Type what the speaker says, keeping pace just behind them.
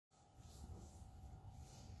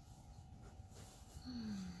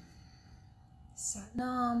Sat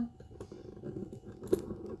Nam.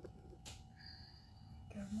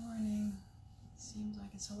 Good morning. Seems like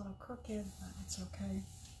it's a little crooked, but it's okay.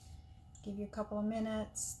 Give you a couple of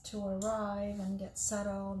minutes to arrive and get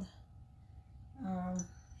settled.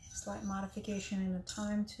 Slight modification in the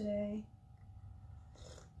time today.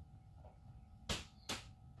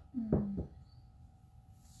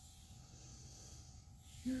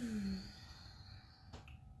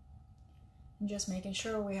 Just making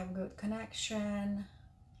sure we have good connection.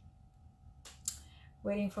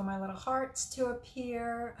 Waiting for my little hearts to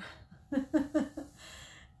appear.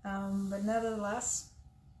 But nevertheless,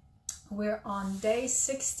 we're on day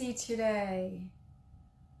 60 today.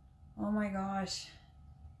 Oh my gosh.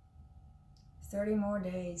 30 more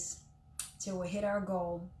days till we hit our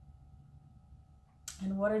goal.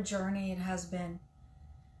 And what a journey it has been.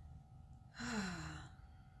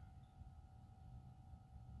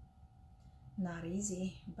 Not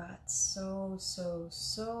easy, but so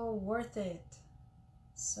worth it.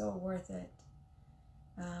 So worth it.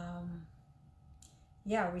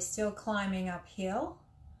 Yeah, we're still climbing uphill.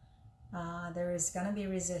 There is gonna be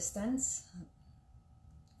resistance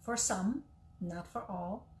for some, not for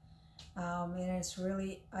all. And it's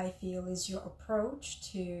really, I feel, is your approach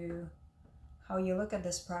to how you look at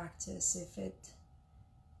this practice. If it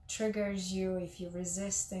triggers you, if you're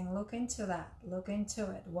resisting, look into that. Look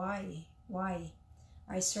into it. Why?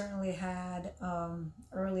 I certainly had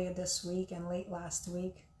earlier this week and late last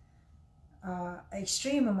week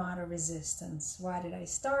extreme amount of resistance. Why did I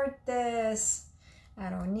start this? I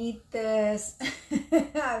don't need this. I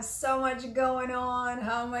have so much going on.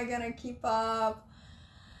 How am I gonna keep up?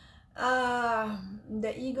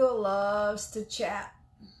 The ego loves to chat.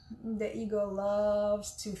 The ego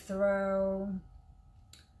loves to throw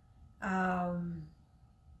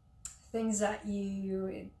things at you.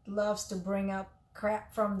 It loves to bring up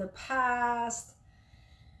crap from the past.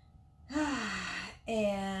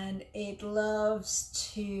 And it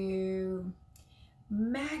loves to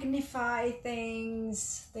magnify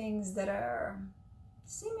things that are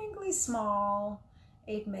seemingly small.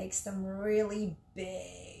 It makes them really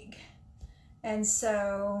big. And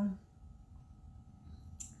so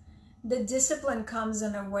the discipline comes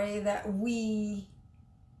in a way that we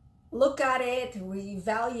look at it, we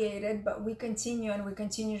evaluate it, but we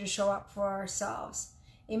continue to show up for ourselves.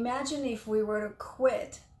 Imagine if we were to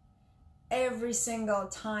quit every single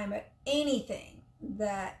time at anything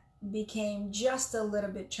that became just a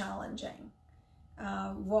little bit challenging.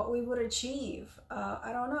 What we would achieve,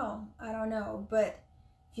 I don't know. But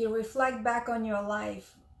if you reflect back on your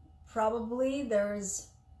life, probably there's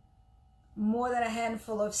more than a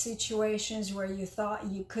handful of situations where you thought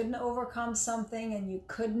you couldn't overcome something and you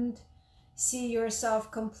couldn't see yourself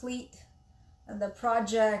complete the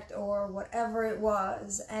project or whatever it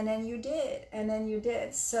was, and then you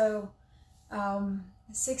did. So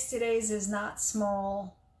 60 days is not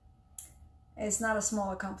small. It's not a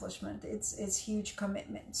small accomplishment. It's huge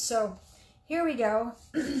commitment. So here we go.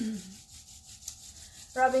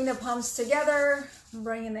 Rubbing the palms together,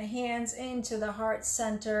 bringing the hands into the heart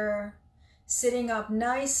center, sitting up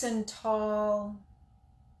nice and tall.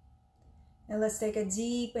 And let's take a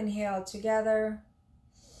deep inhale together.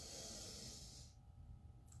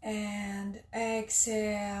 And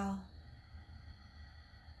exhale.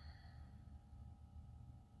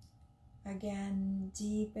 Again,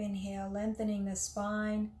 deep inhale, lengthening the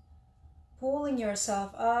spine, pulling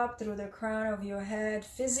yourself up through the crown of your head,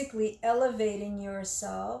 physically elevating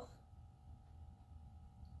yourself.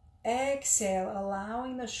 Exhale,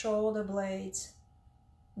 allowing the shoulder blades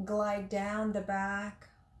glide down the back.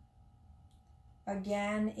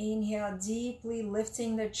 Again, inhale deeply,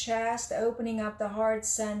 lifting the chest, opening up the heart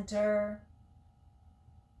center.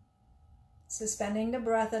 Suspending the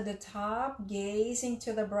breath at the top, gazing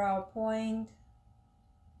to the brow point.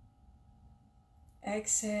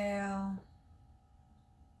 Exhale.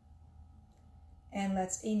 And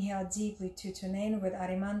let's inhale deeply to tune in with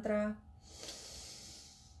Adi Mantra.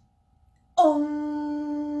 Om.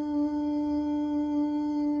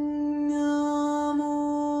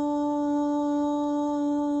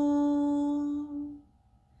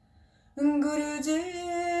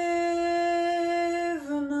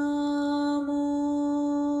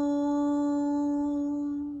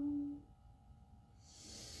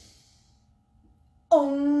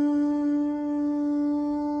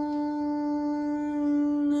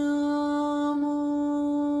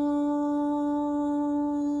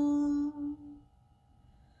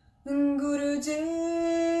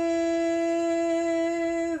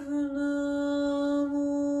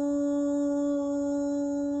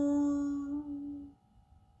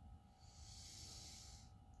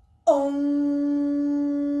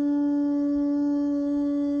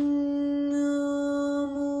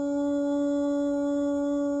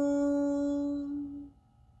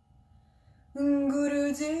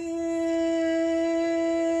 Namo.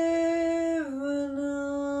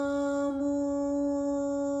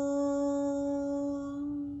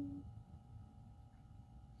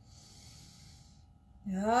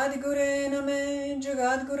 Adgure Name,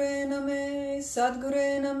 Jagadgure Name,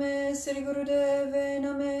 Sadgure Name, Sri Gurudeve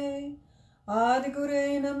Name.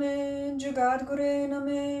 Adgure Name, Jagadgure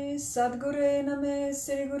Name, Sadgure Name,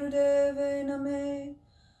 Sri Gurudeve Name.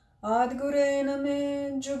 Adgure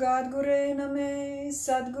Name, Jagadgure Name,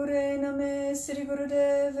 Sadgure Name, Sri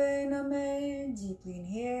Gurudeve Name. Deeply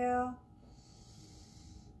inhale.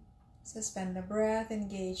 Suspend the breath,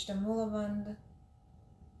 engage the Mulabandha.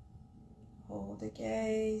 Hold the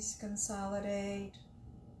gaze, consolidate.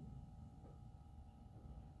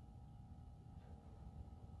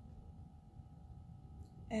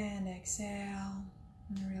 And exhale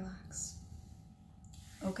and relax.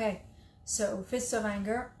 Okay, so fists of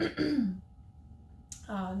anger.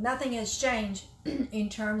 Nothing has changed in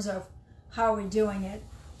terms of how we're doing it,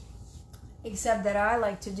 except that I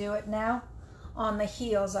like to do it now on the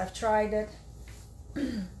heels. I've tried it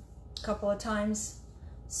a couple of times.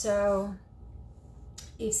 So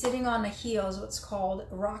if sitting on the heels, what's called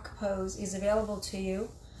rock pose, is available to you,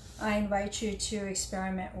 I invite you to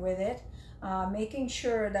experiment with it, making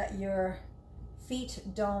sure that your feet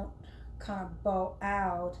don't kind of bow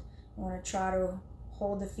out. You want to try to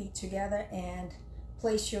hold the feet together and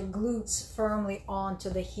place your glutes firmly onto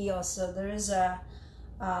the heels. So there is a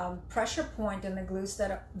pressure point in the glutes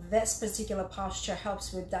that this particular posture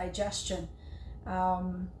helps with digestion.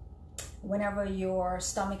 Whenever your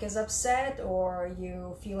stomach is upset or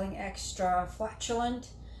you're feeling extra flatulent,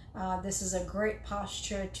 this is a great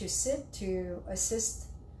posture to sit to assist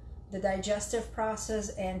the digestive process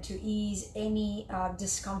and to ease any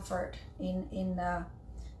discomfort in the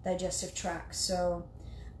digestive tract. So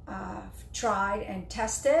I've tried and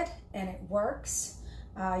tested and it works.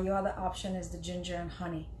 Your other option is the ginger and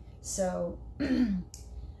honey. So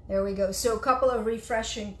there we go. So a couple of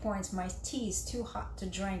refreshing points. My tea is too hot to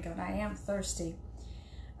drink and I am thirsty.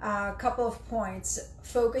 A couple of points.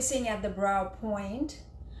 Focusing at the brow point.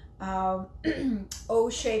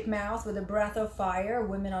 O-shaped mouth with a breath of fire.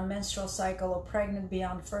 Women on menstrual cycle or pregnant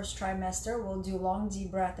beyond first trimester will do long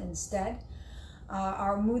deep breath instead.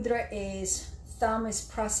 Our mudra is thumb is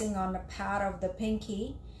pressing on the pad of the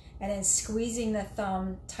pinky and then squeezing the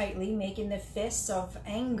thumb tightly, making the fists of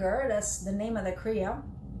anger. That's the name of the kriya.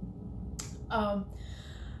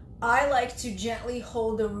 I like to gently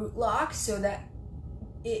hold the root lock so that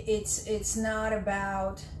it's not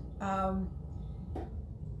about,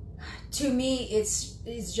 to me, it's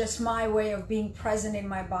just my way of being present in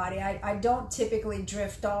my body. I don't typically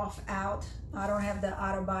drift off out. I don't have the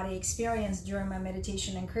out-of-body experience during my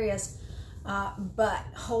meditation and kriyas, but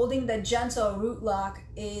holding the gentle root lock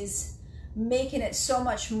is making it so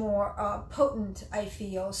much more potent, I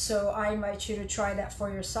feel. So I invite you to try that for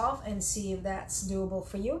yourself and see if that's doable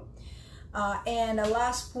for you. And the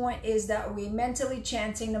last point is that we mentally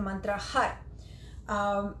chanting the mantra Har.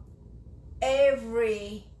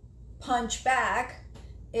 Every punch back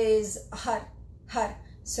is Har, Har.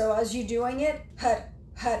 So as you're doing it, Har,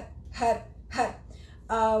 Har, Har, Har.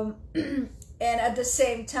 And at the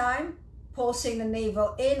same time, pulsing the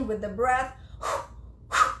navel in with the breath.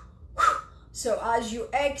 So as you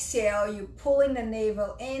exhale, you're pulling the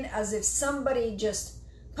navel in as if somebody just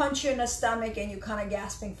punched you in the stomach and you're kind of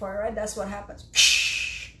gasping for it, right? That's what happens.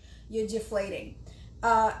 You're deflating.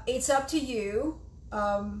 It's up to you.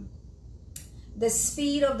 The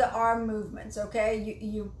speed of the arm movements, okay?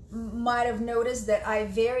 You might have noticed that I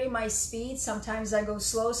vary my speed. Sometimes I go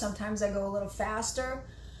slow, sometimes I go a little faster.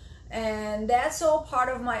 And that's all part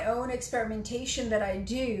of my own experimentation that I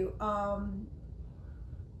do.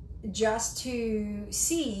 Just to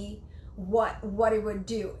see what it would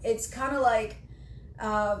do. It's kind of like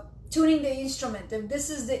tuning the instrument. If this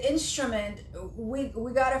is the instrument, we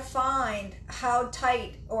gotta find how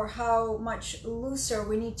tight or how much looser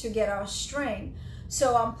we need to get our string.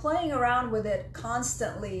 So I'm playing around with it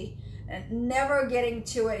constantly and never getting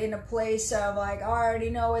to it in a place of like, I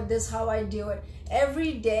already know it, this is how I do it.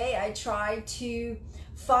 Every day I try to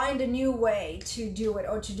find a new way to do it,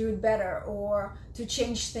 or to do it better, or to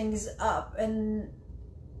change things up. And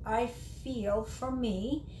I feel, for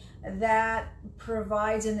me, that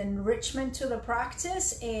provides an enrichment to the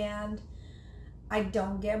practice and I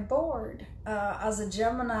don't get bored. As a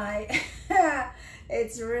Gemini,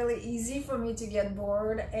 it's really easy for me to get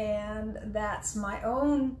bored, and that's my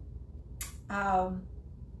own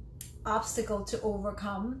obstacle to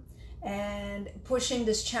overcome. And pushing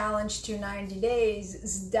this challenge to 90 days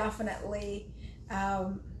is definitely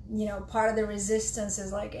you know, part of the resistance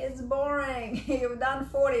is like, it's boring. You've done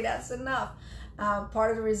 40, that's enough.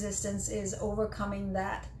 Part of the resistance is overcoming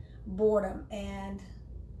that boredom. And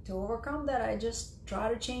to overcome that, I just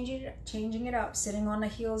try to changing it up. Sitting on the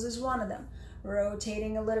heels is one of them.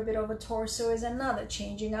 Rotating a little bit over torso is another.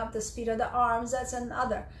 Changing up the speed of the arms, that's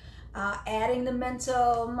another. Adding the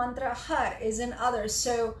mental mantra har is another.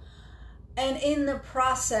 So, and in the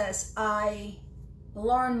process, I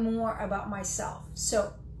learn more about myself.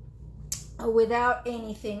 So without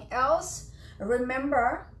anything else,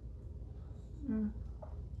 remember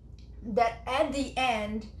that at the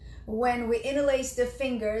end, when we interlace the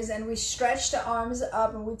fingers and we stretch the arms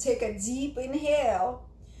up and we take a deep inhale,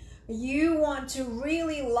 you want to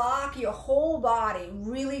really lock your whole body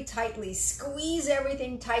really tightly. Squeeze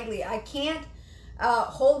everything tightly. I can't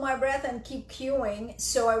hold my breath and keep cueing,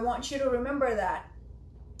 so I want you to remember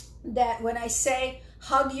that when I say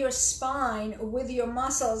hug your spine with your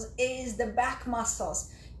muscles, is the back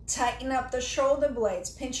muscles. Tighten up the shoulder blades,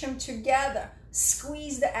 pinch them together,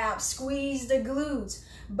 squeeze the abs, squeeze the glutes,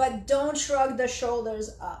 but don't shrug the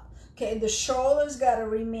shoulders up. Okay, the shoulders got to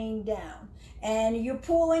remain down, and you're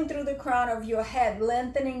pulling through the crown of your head,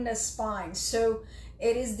 lengthening the spine. So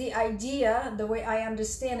it is the idea, the way I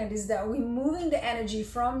understand it, is that we're moving the energy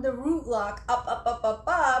from the root lock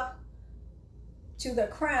up to the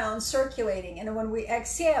crown, circulating. And when we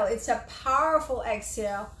exhale, it's a powerful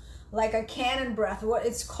exhale, like a cannon breath. What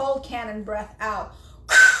it's called, cannon breath out.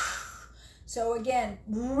 So again,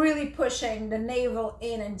 really pushing the navel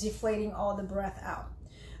in and deflating all the breath out.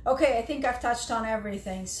 Okay, I think I've touched on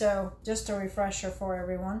everything. So just a refresher for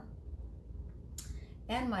everyone,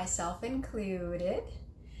 and myself included.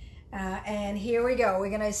 And here we go. We're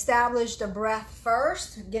going to establish the breath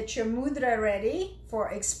first. Get your mudra ready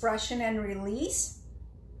for expression and release.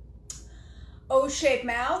 O-shaped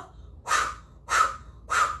mouth.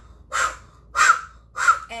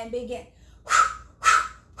 And begin.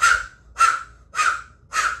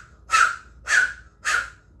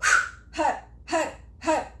 Hut, hut,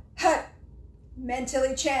 hut, hut.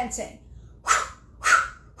 Mentally chanting.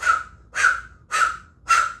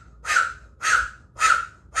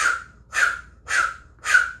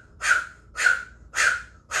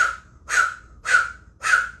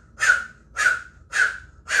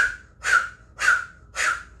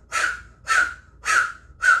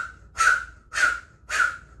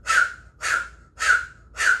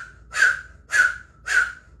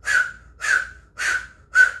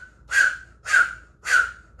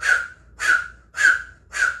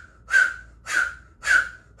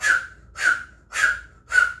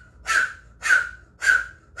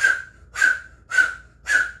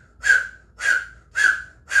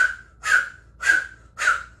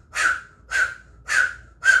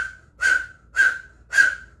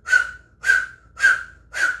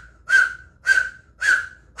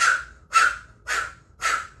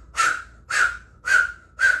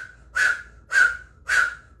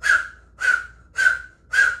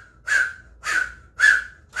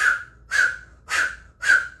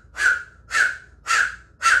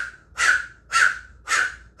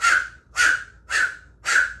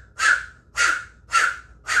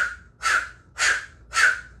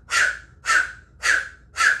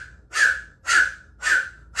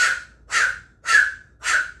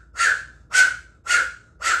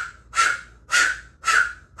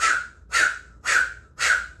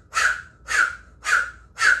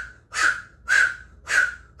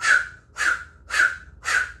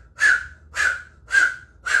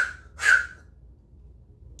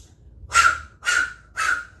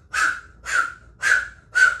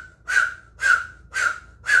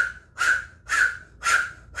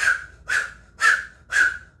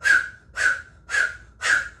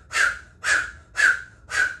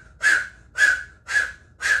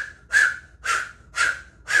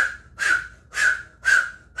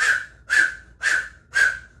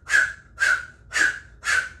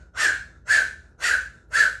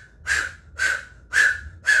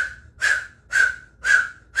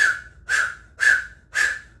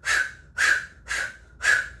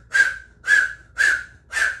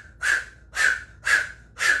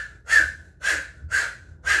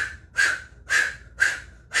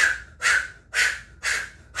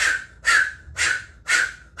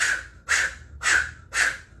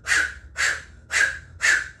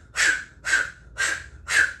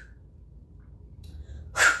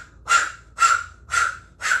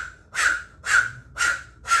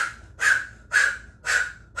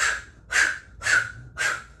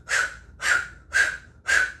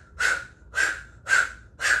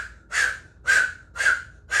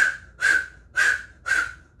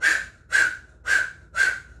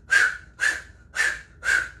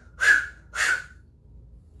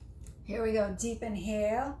 Here we go. Deep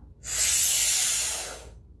inhale.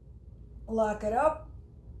 Lock it up.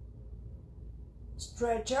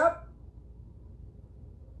 Stretch up.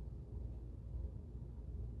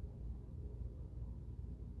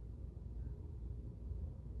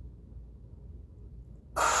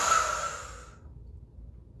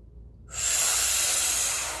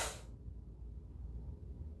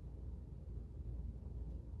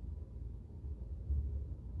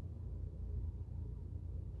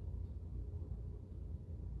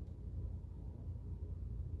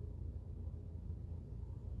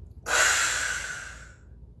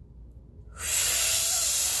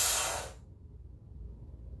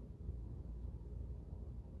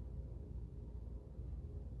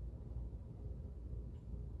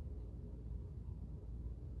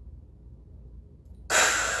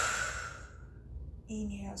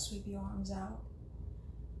 Inhale, sweep your arms out.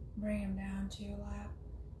 Bring them down to your lap.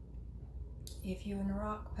 If you're in a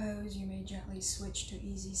rock pose, you may gently switch to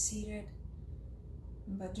easy seated,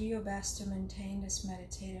 but do your best to maintain this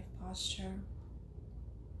meditative posture.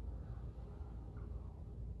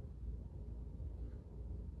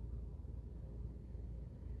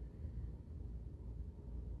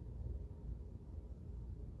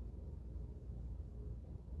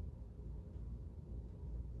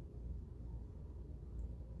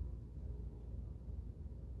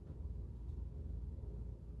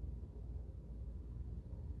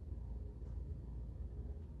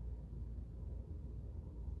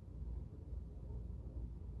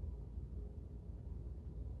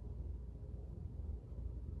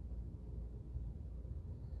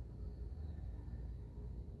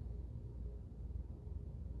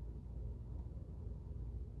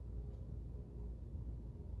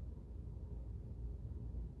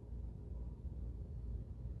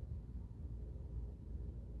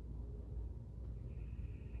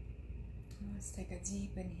 Let's take a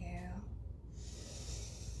deep inhale,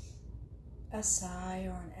 a sigh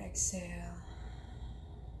or an exhale.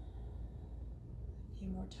 A few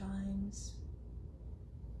more times.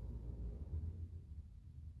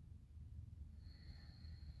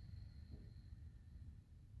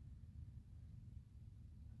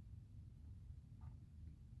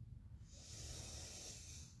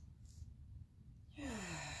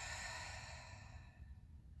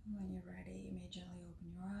 When you're ready, you may gently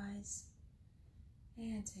open your eyes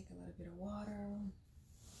and take a little bit of water.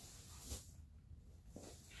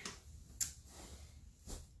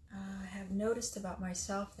 I have noticed about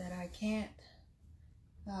myself that I can't,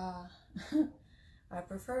 I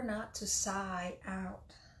prefer not to sigh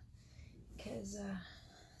out because it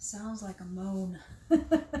sounds like a moan.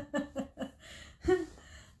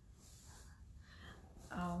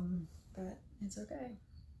 But it's okay.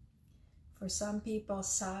 For some people,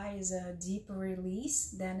 sigh is a deeper release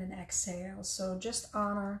than an exhale. So just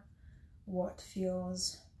honor what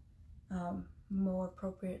feels more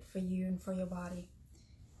appropriate for you and for your body.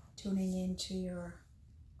 Tuning into your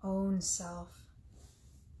own self.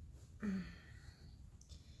 All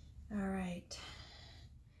right.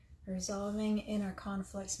 Resolving inner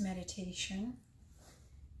conflicts meditation.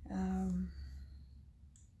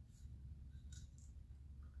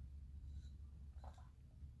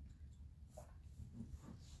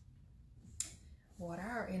 What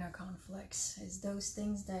are inner conflicts? Is those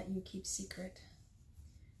things that you keep secret,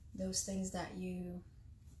 those things that you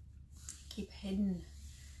keep hidden,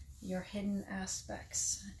 your hidden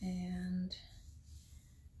aspects, and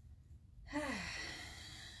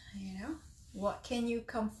you know, what can you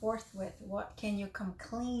come forth with? What can you come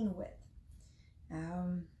clean with?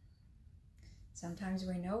 Sometimes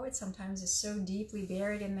we know it, sometimes it's so deeply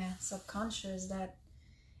buried in the subconscious that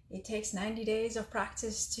it takes 90 days of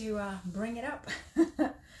practice to bring it up.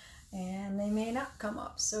 And they may not come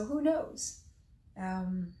up, so who knows?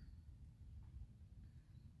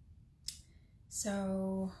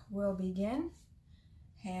 So we'll begin.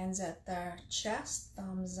 Hands at the chest,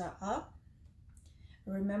 thumbs up.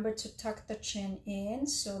 Remember to tuck the chin in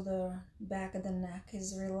so the back of the neck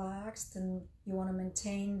is relaxed, and you want to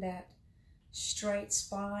maintain that straight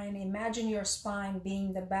spine. Imagine your spine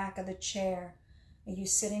being the back of the chair. Are you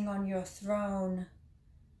sitting on your throne?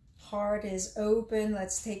 Heart is open.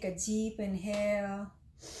 Let's take a deep inhale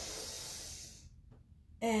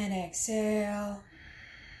and exhale.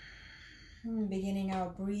 Beginning our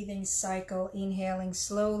breathing cycle, inhaling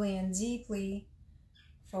slowly and deeply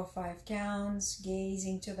for 5 counts,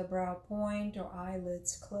 gazing to the brow point or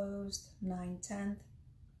eyelids closed, 9/10.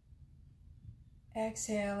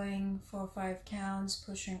 Exhaling for 5 counts,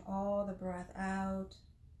 pushing all the breath out.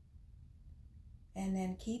 And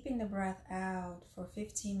then keeping the breath out for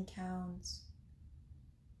 15 counts,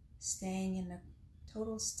 staying in the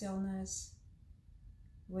total stillness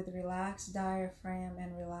with relaxed diaphragm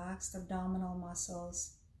and relaxed abdominal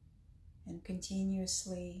muscles, and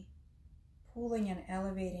continuously pulling and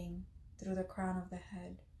elevating through the crown of the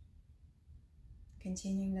head.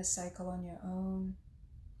 Continuing the cycle on your own.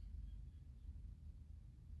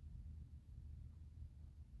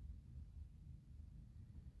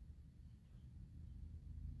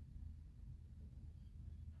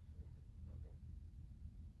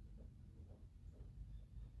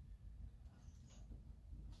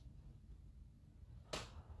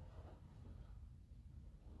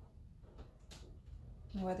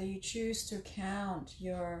 Whether you choose to count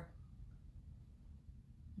your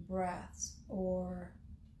breaths or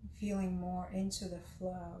feeling more into the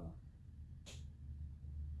flow,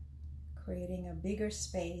 creating a bigger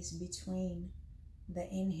space between the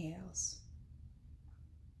inhales.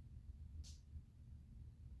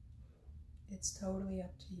 It's totally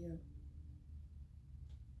up to you.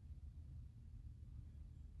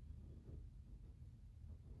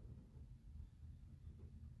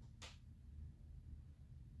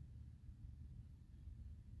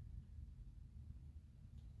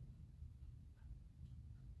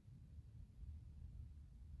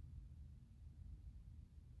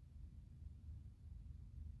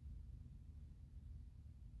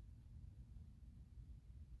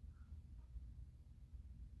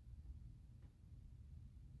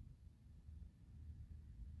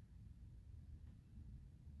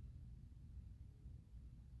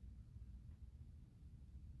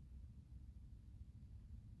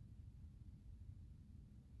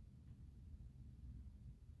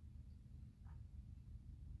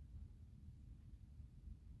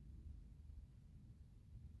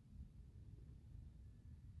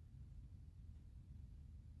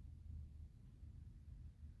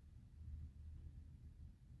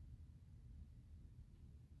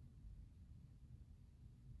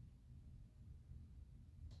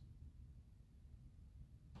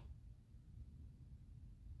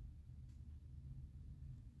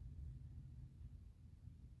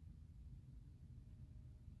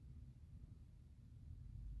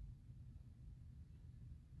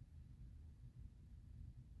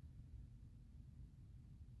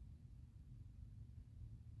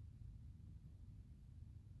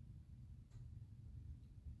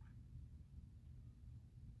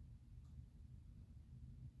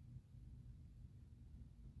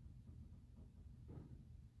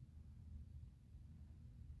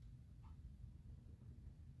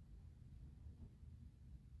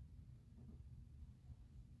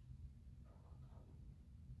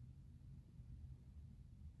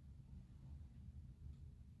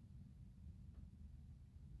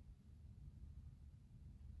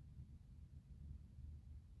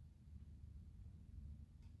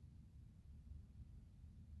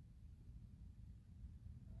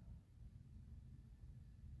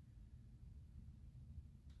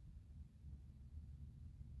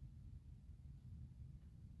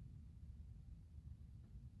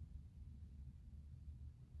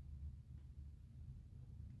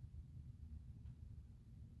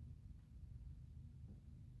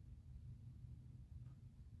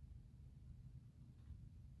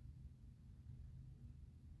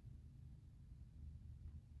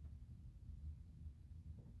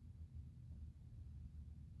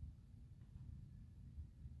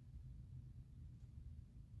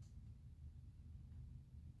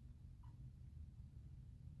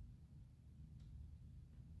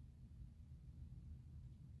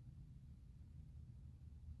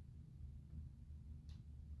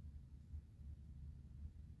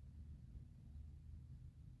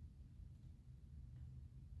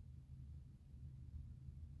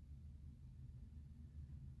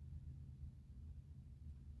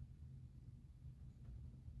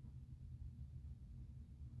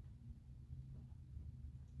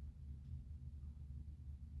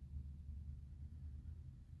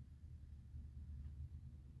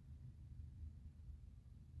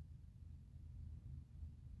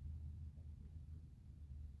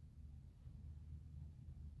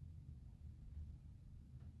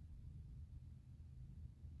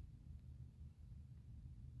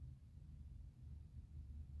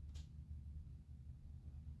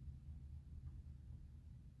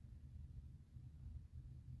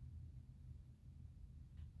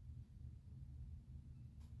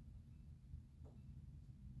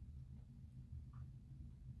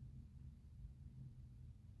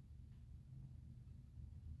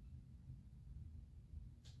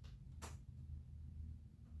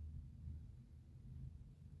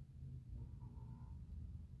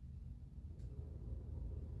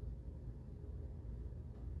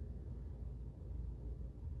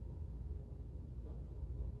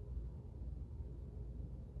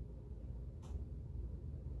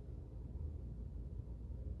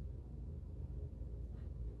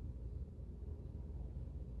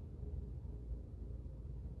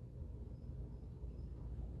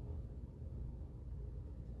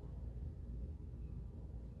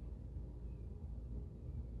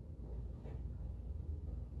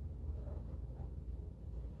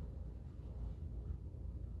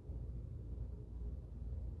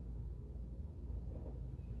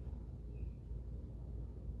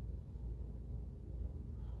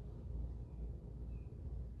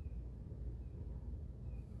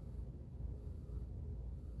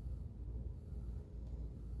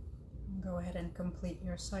 ahead and complete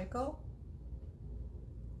your cycle.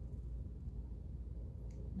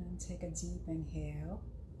 And take a deep inhale.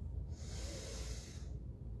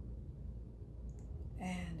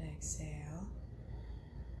 And exhale.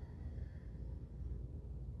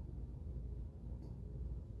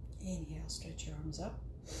 Inhale, stretch your arms up.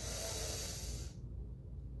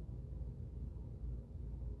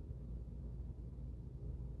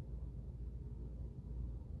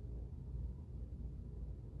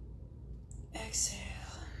 Exhale.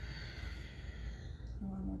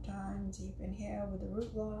 One more time, deep inhale with the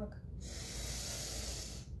root log.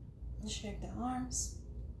 Shake the arms.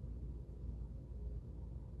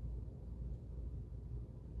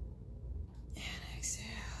 And exhale.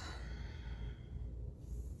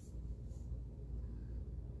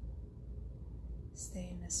 Stay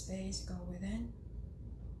in the space, go within.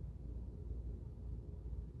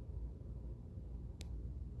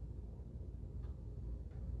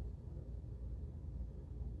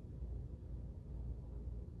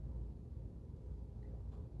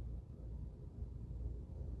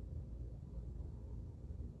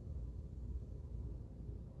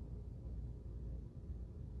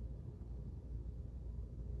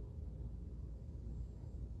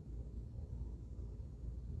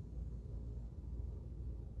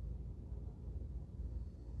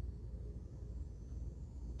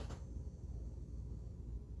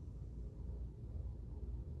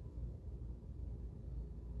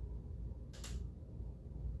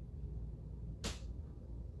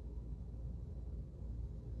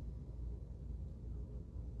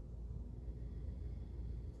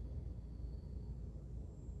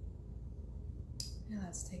 Now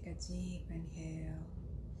let's take a deep inhale,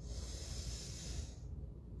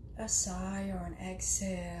 a sigh or an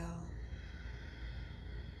exhale.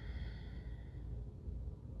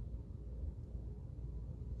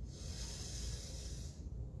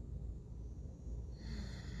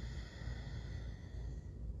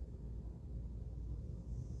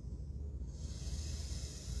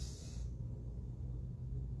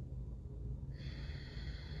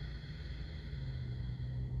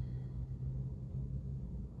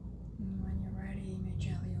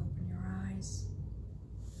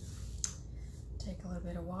 Take a little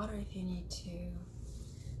bit of water if you need to.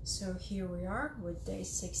 So here we are with day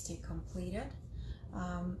 60 completed.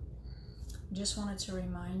 Just wanted to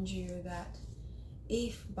remind you that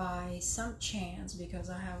if by some chance, because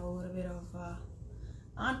I have a little bit of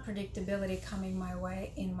unpredictability coming my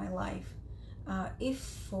way in my life, if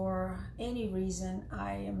for any reason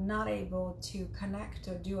I am not able to connect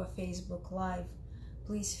or do a Facebook Live,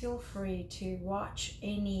 please feel free to watch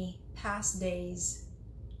any past days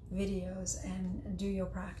videos and do your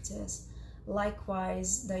practice.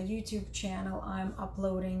 Likewise, the YouTube channel, I'm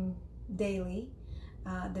uploading daily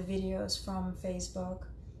the videos from Facebook,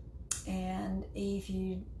 and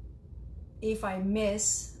if I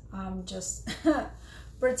miss, I'm just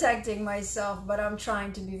protecting myself, but I'm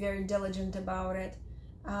trying to be very diligent about it.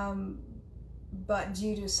 But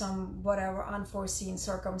due to some whatever unforeseen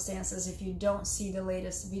circumstances, if you don't see the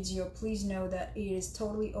latest video, please know that it is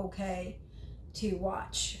totally okay to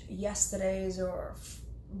watch yesterday's or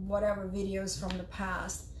whatever videos from the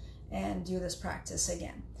past and do this practice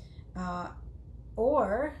again.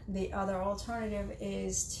 Or the other alternative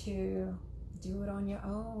is to do it on your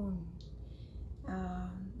own.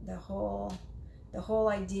 The whole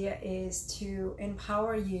idea is to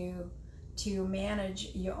empower you to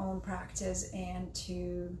manage your own practice and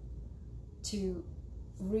to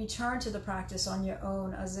return to the practice on your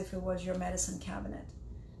own as if it was your medicine cabinet.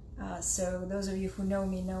 So those of you who know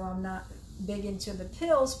me know I'm not big into the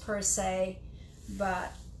pills per se,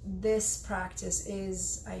 but this practice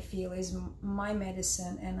is, I feel, is my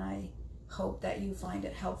medicine, and I hope that you find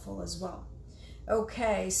it helpful as well.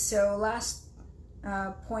 Okay, so last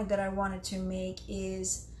point that I wanted to make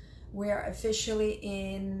is we're officially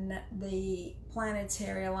in the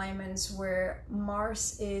planetary alignments where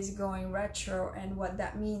Mars is going retro, and what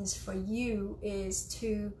that means for you is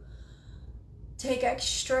to take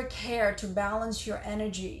extra care to balance your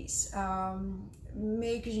energies,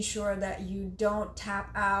 making sure that you don't tap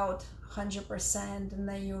out 100% and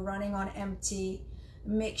then you're running on empty.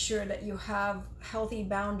 Make sure that you have healthy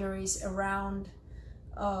boundaries around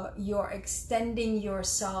your extending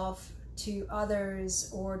yourself to others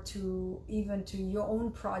or to even to your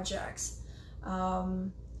own projects.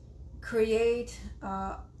 Create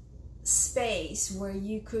space where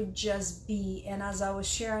you could just be. And as I was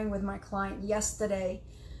sharing with my client yesterday,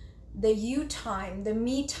 the you time, the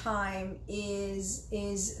me time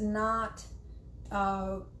is not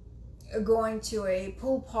going to a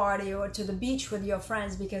pool party or to the beach with your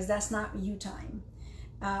friends, because that's not you time.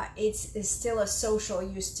 it's still a social,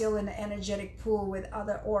 you're still in an energetic pool with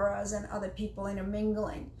other auras and other people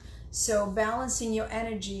intermingling. So balancing your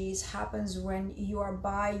energies happens when you are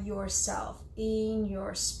by yourself in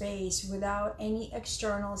your space without any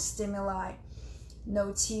external stimuli.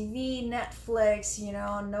 No TV, Netflix,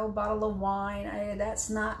 no bottle of wine. That's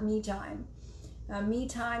not me time. Me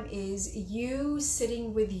time is you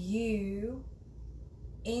sitting with you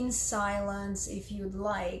in silence. If you'd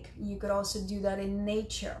like, you could also do that in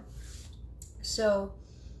nature. So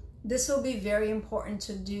this will be very important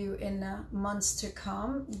to do in the months to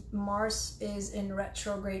come. Mars is in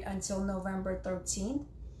retrograde until November 13th.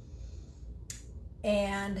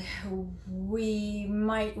 And we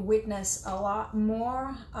might witness a lot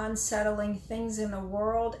more unsettling things in the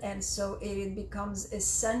world. And so it becomes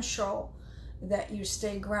essential that you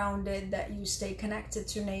stay grounded, that you stay connected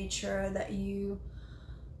to nature, that you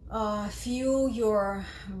fuel your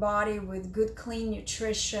body with good clean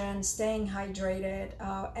nutrition, staying hydrated.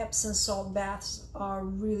 Epsom salt baths are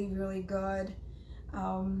really, really good.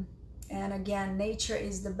 And again, nature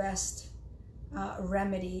is the best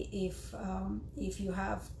remedy. If you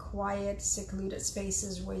have quiet, secluded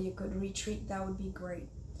spaces where you could retreat, that would be great.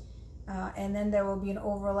 And then there will be an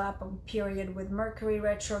overlap period with Mercury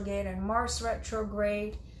retrograde and Mars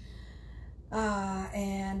retrograde.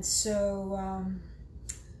 And so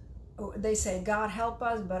they say God help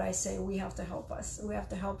us, but I say we have to help us. We have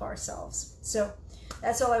to help ourselves. So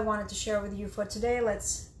that's all I wanted to share with you for today.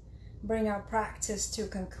 Let's bring our practice to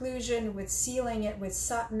conclusion with sealing it with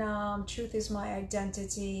Sat Nam. Truth is my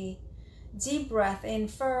identity. Deep breath in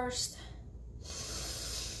first.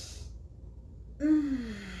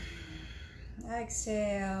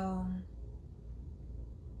 Exhale.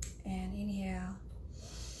 And inhale.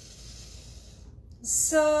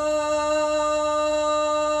 Sat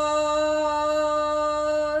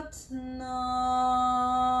Nam.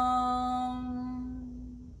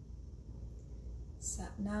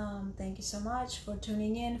 Sat Nam. Thank you so much for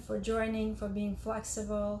tuning in, for joining, for being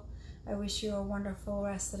flexible. I wish you a wonderful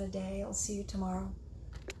rest of the day. I'll see you tomorrow.